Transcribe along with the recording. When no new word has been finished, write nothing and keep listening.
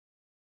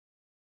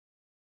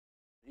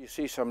You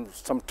see some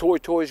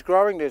toys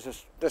growing.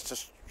 That's a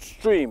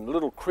stream, a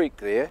little creek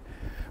there.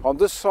 On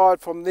this side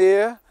from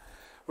there,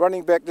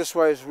 running back this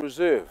way is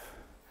reserve.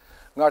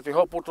 Ngati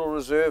Haupoto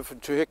Reserve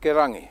in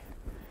Tuhekerangi.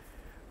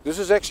 This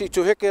is actually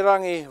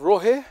Tuhekerangi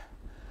Rohe,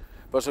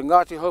 but it's a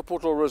Ngati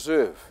Haupoto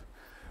Reserve.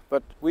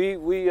 But we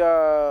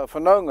are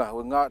whanaunga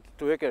with Ngati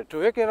Tuhekerangi.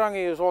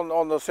 Tuhekerangi is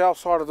on the south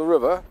side of the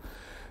river,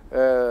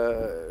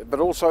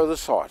 but also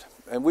this side.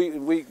 And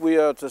we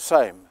are the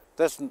same.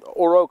 That's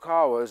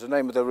Orokawa is the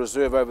name of the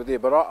reserve over there.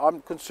 But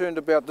I'm concerned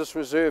about this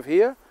reserve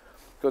here,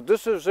 because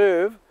this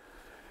reserve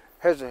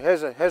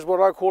has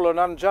what I call an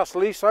unjust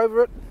lease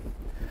over it.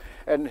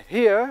 And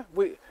here,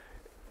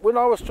 when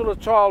I was still a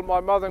child,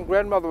 my mother and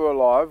grandmother were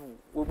alive.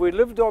 We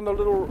lived on the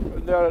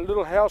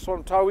little house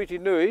on Tauiti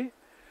Nui.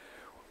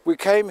 We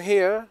came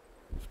here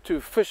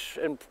to fish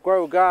and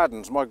grow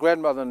gardens. My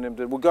grandmother and them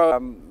did. We go.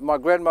 My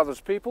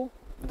grandmother's people,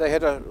 they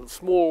had a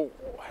small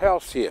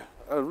house here,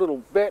 a little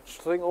batch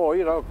thing, or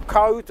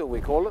kauta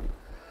we call it.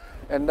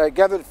 And they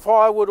gathered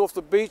firewood off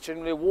the beach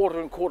and they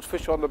water and caught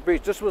fish on the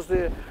beach. This was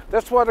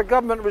that's why the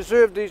government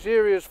reserved these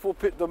areas for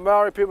the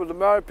Maori people. The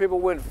Maori people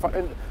went.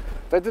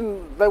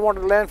 They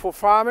wanted land for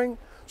farming,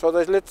 so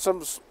they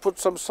put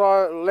some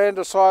land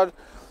aside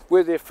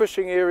where their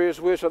fishing areas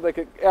were, so they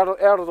could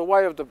out of the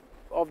way of the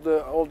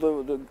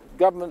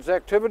government's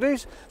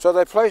activities. So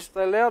they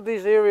allowed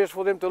these areas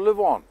for them to live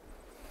on,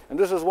 and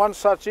this is one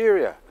such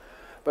area.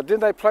 But then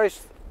they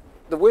placed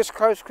the West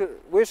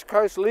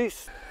Coast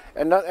lease,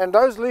 and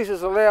those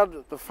leases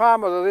allowed the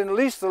farmer to then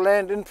lease the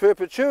land in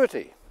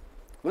perpetuity,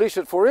 lease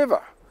it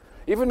forever.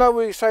 Even though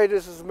we say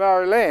this is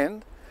Maori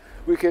land,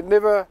 we can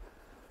never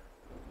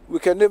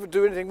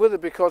do anything with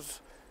it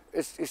because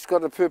it's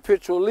got a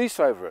perpetual lease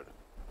over it.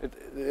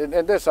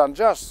 And that's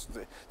unjust.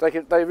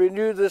 They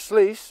renew this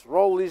lease,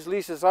 roll these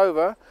leases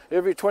over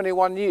every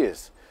 21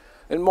 years.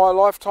 In my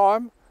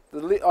lifetime,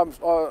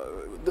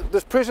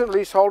 this present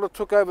leaseholder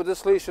took over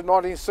this lease in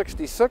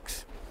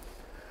 1966.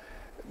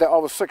 I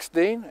was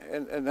 16,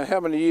 and how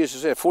many years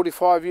is that?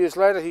 45 years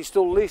later, he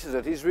still leases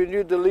it. He's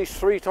renewed the lease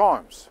 3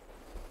 times,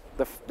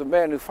 the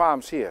man who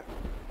farms here.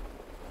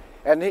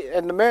 And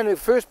the man who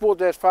first bought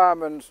that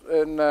farm in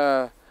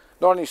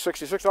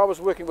 1966, I was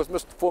working for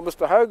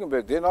Mr.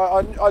 Hogenberg then.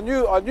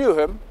 I knew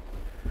him.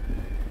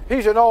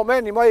 He's an old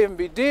man. He may even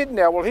be dead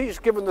now. Well, he's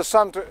given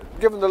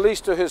the lease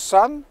to his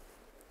son,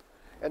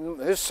 and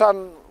his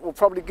son will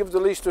probably give the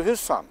lease to his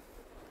son.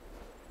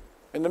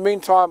 In the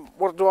meantime,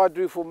 what do I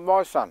do for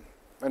my son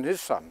and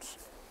his sons?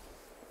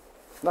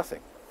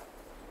 Nothing.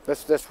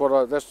 That's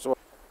what.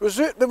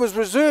 That was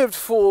reserved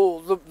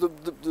for the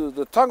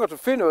tangata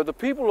whenua, the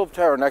people of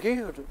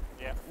Taranaki.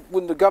 Yeah.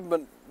 When the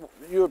government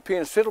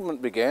European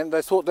settlement began,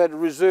 they thought they'd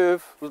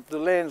reserve the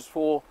lands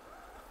for.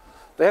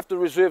 They have to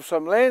reserve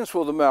some lands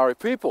for the Maori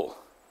people,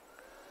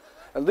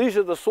 and these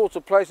are the sorts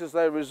of places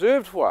they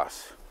reserved for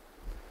us.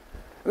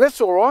 And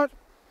that's all right,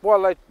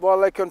 while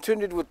they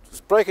continued with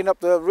breaking up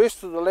the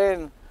rest of the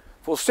land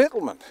for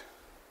settlement.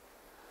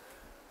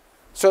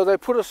 So they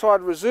put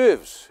aside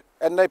reserves.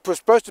 And they were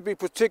supposed to be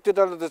protected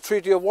under the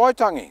Treaty of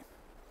Waitangi.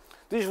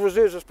 These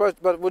reserves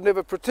but were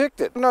never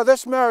protected. No,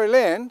 that's Maori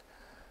land,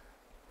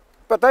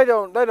 but they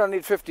don't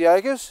need 50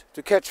 acres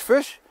to catch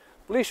fish.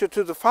 Lease it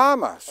to the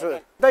farmer. So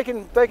okay.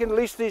 They can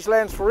lease these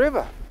lands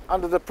forever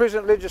under the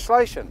present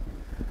legislation.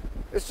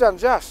 It's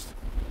unjust.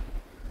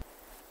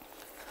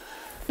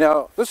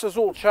 Now this has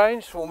all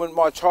changed from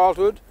my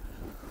childhood.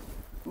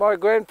 My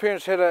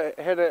grandparents had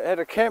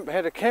a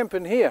camp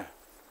in here.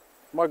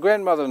 My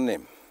grandmother and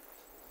them.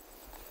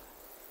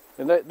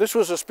 And this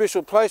was a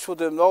special place for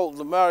them, all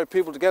the Maori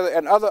people together,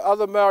 and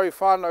other Maori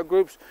whānau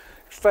groups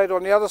stayed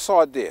on the other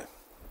side there,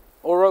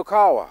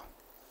 Orokawa.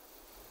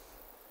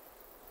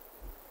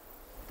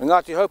 The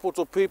Ngati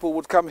Haupoto people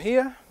would come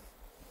here,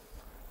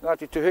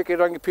 Ngati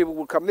Tuhekerangi people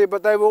would come there,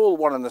 but they were all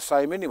one and the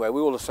same anyway,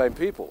 we were all the same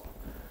people.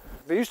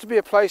 There used to be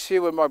a place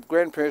here where my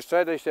grandparents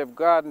stayed. They used to have a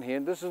garden here,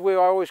 and this is where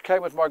I always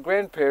came with my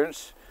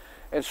grandparents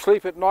and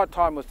sleep at night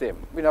time with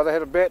them. They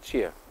had a batch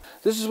here.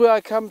 This is where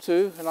I come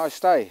to and I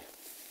stay.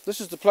 This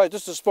is the place,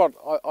 this is the spot,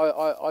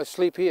 I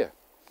sleep here.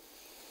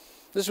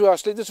 This is where I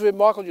sleep, this is where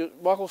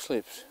Michael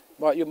sleeps,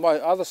 my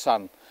other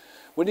son.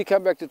 When he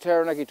came back to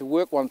Taranaki to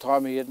work one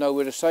time, he had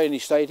nowhere to stay and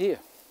he stayed here.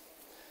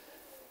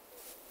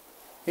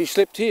 He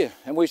slept here,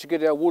 and we used to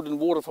get our wood and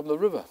water from the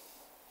river.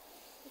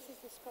 This is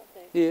the spot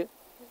there? Yeah,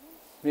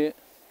 yeah.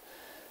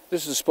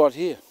 This is the spot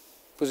here.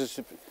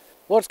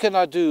 What can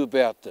I do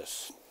about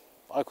this?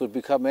 I could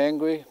become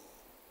angry,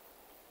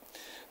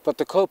 but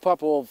the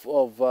kaupapa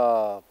of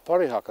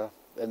Parihaka,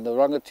 and the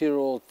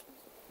rangatira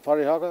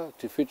Parihaka,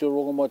 Te Whitu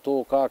Rongamai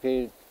Tō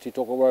Kāke, Te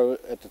Tokorau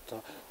at the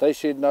time, they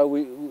said no,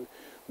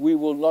 we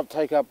will not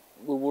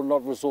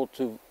resort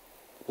to,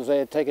 because they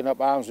had taken up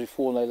arms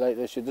before, and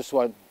they said this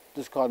won't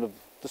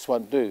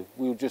do.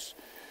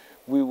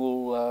 We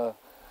will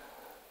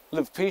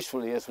live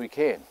peacefully as we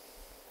can,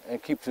 and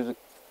keep to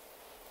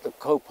the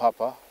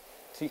kaupapa,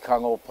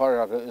 tikanga o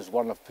Parihaka is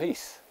one of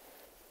peace.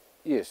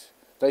 Yes,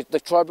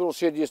 the tribunal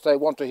said yes, they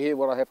want to hear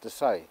what I have to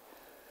say.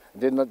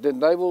 Then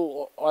they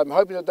will. I'm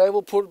hoping that they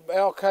will put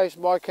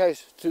my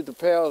case, to the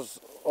powers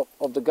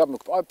of the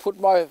government. I put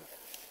my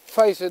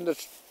faith in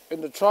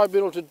the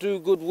tribunal to do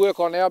good work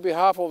on our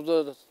behalf of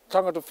the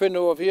tangata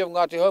whenua of here of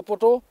Ngati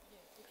Haupoto.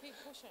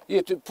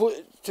 Yeah,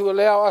 to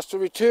allow us to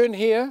return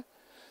here.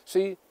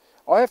 See,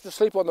 I have to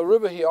sleep on the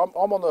river here. I'm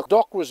on the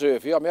dock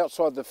reserve here. I'm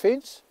outside the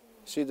fence.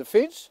 See the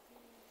fence?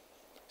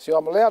 See,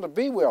 I'm allowed to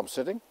be where I'm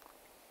sitting.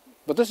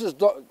 But this is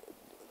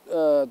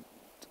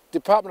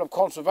Department of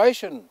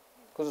Conservation,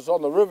 because it's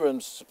on the river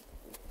and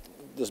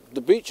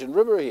the beach and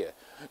river here.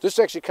 This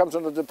actually comes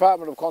under the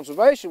Department of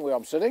Conservation where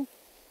I'm sitting.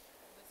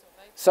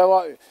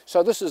 So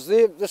this is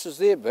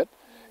their bit,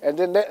 and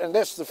then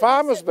that's the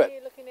farmers'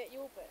 bit. Looking at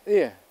your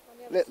bit.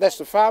 Yeah, that's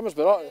the farmers'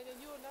 bit. And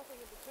you're nothing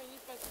in between.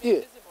 You're supposed to be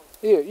invisible.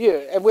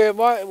 Yeah. And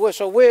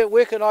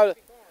where can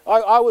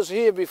I was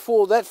here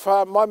before that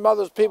farm. My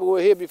mother's people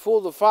were here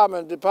before the farm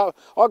and department.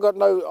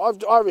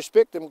 I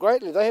respect them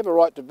greatly. They have a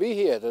right to be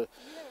here. But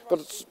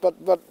they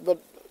don't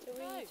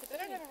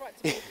have a right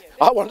to be here.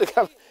 I want to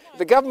come.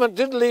 The government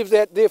did leave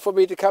that there for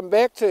me to come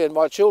back to, and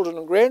my children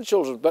and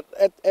grandchildren. But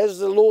as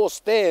the law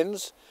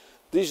stands,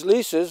 these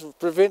leases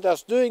prevent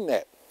us doing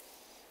that.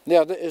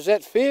 Now, is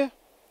that fair?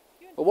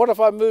 Well, what if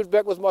I moved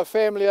back with my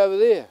family over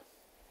there?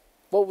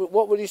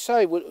 What would he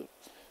say? What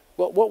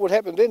would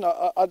happen then?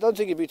 I don't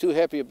think he'd be too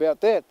happy about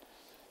that,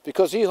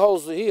 because he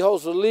holds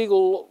the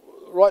legal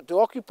right to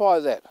occupy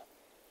that.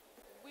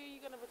 Where are you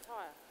going to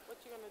retire? What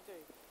are you going to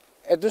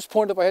do? At this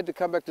point, if I had to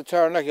come back to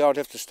Taranaki, I'd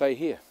have to stay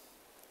here.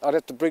 I'd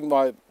have to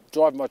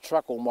drive my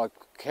truck or my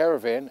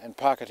caravan and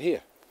park it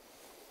here.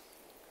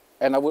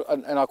 And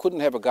I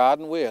couldn't have a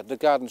garden where the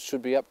gardens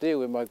should be up there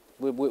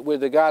where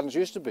the gardens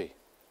used to be.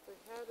 So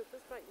how does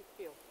this make you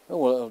feel? Oh,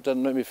 well, it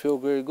doesn't make me feel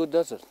very good,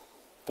 does it?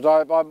 But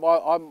I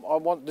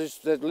want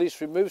that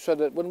lease removed so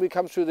that when we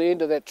come through the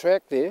end of that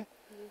track there,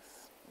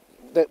 yes,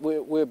 that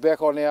we're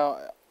back on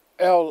our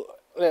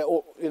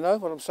you know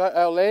what I'm saying,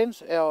 our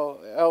lands, our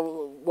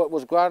what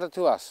was granted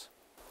to us.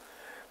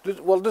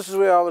 Well, this is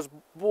where I was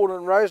born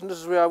and raised, and this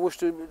is where I wish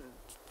to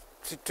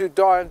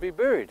die and be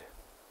buried.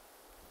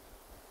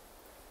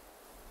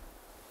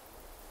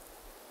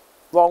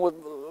 Along with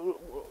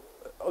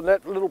on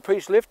that little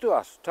piece left to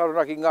us,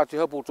 Taranaki Ngati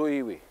Haupoto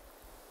iwi.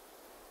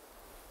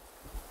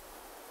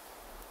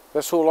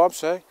 That's all I'm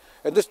saying.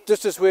 And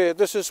this is where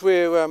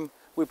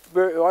we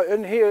bury,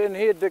 in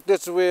here, Dick.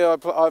 This is where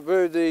I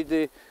buried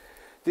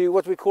the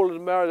what we call in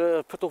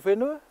Māori pito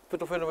whenua.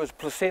 Pito whenua is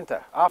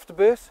placenta,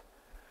 afterbirth.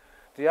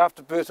 The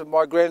afterbirth of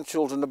my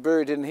grandchildren are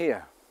buried in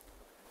here.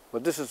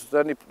 But this is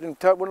only in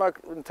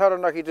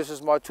Taranaki. This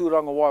is my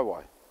tūranga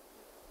waiwai.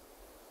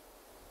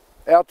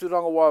 Our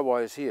tūranga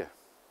waiwai is here.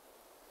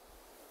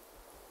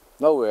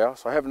 Nowhere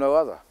else. I have no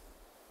other.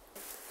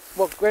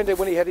 Well, Granddad,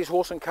 when he had his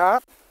horse and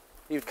cart,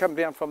 he would come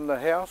down from the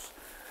house.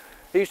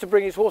 He used to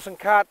bring his horse and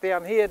cart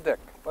down here, Dick.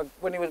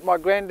 When he was my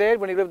granddad,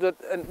 when he lived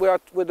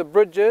where the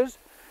bridge is,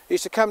 he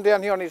used to come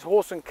down here on his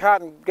horse and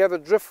cart and gather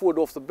driftwood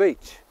off the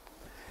beach.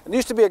 And there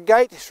used to be a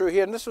gate through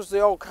here, and this was the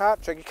old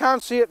cart track. You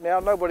can't see it now.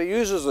 Nobody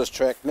uses this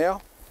track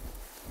now.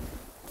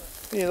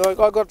 You know,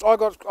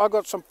 I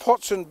got some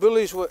pots and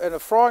billies and a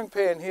frying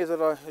pan here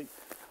that I.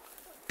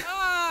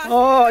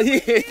 Oh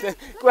yeah.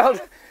 Well,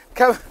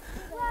 come.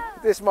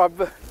 There's my.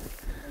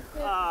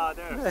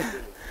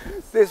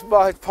 There's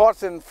my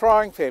pots and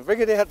frying pan. Bring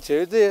it out,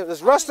 Jude. There,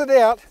 it's rusted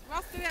out.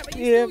 Rusted out, but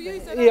you still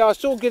use it. Yeah, I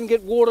still can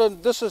get water,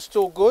 and this is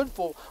still good.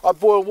 I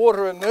boil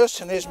water in this,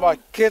 and there's my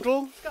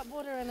kettle. It's got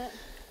water in it.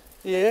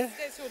 Yeah.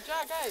 That's your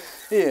jug, eh?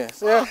 Yeah.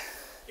 So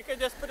you can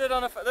just put it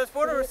on there's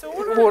water still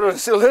water? Water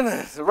is still in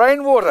it.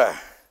 Rainwater.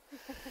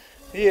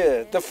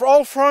 Yeah. The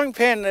old frying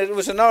pan, it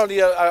was only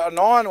an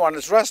iron one.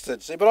 It's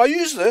rusted. See, but I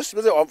use this.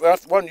 I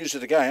won't use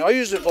it again. I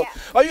used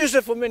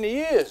it for many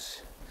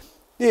years.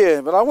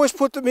 Yeah, but I always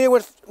put them here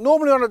with.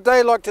 Normally on a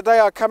day like today,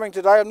 I'm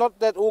not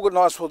that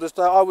organised for this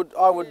day. I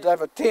would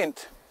have a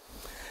tent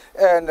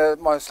and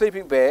my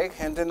sleeping bag,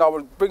 and then I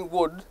would bring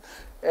wood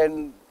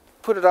and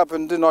put it up,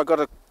 and then I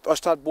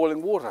start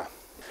boiling water.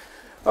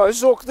 Oh,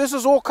 this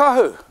is all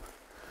kahu.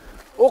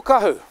 All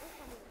kahu.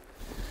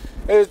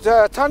 There's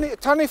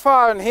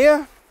taniwha in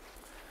here.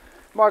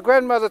 My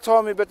grandmother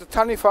told me about the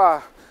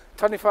taniwha.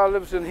 Taniwha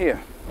lives in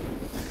here,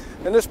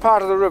 in this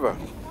part of the river.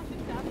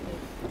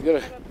 You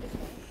gotta,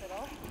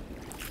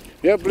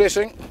 yeah,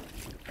 blessing.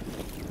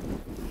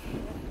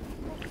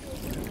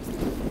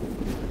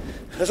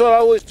 That's what I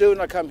always do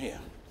when I come here.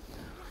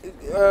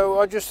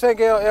 I just thank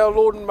our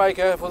Lord and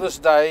Maker for this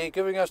day,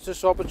 giving us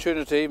this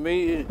opportunity,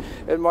 me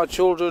and my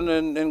children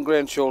and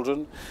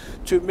grandchildren,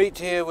 to meet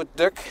here with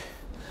Dick,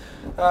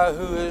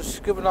 who has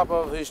given up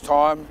of his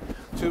time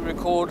to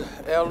record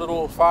our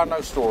little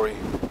whānau story.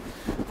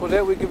 For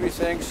that we give you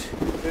thanks.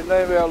 In the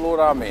name of our Lord,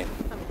 Amen.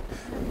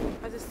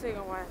 I just sing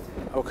a while.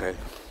 Okay.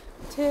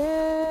 Te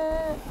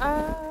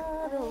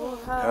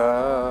aroha,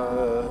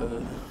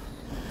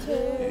 te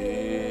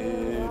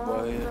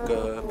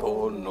maika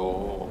pono.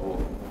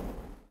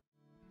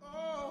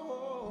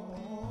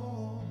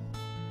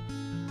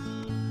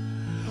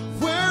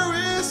 Where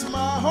is my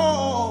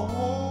home?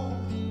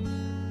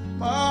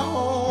 My home.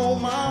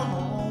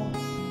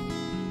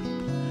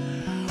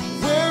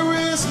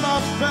 my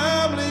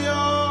family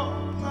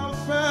on, my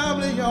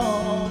family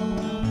on.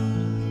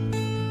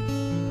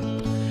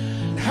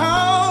 And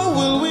how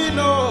will we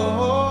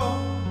know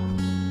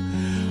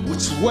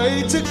which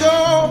way to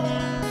go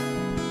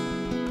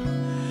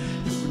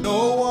if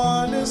no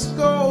one is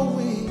going